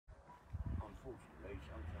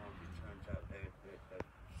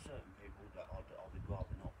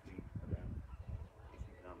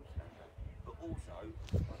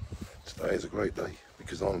Today is a great day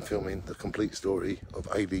because I'm filming the complete story of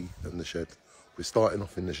AD and the shed. We're starting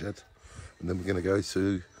off in the shed and then we're going to go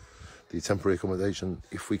to the temporary accommodation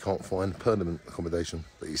if we can't find permanent accommodation.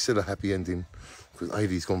 But it's still a happy ending because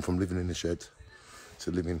AD's gone from living in the shed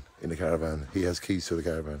to living in a caravan. He has keys to the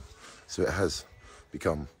caravan, so it has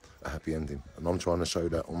become a happy ending. And I'm trying to show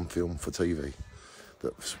that on film for TV,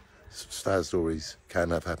 that sad stories can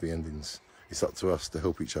have happy endings. It's up to us to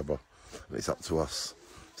help each other, and it's up to us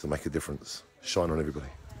to make a difference. Shine on everybody.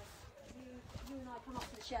 You and I come up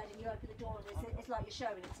to the shed and you open the door and it's like you're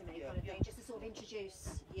showing it to me, kind of thing, just to sort of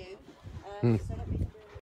introduce you. So let me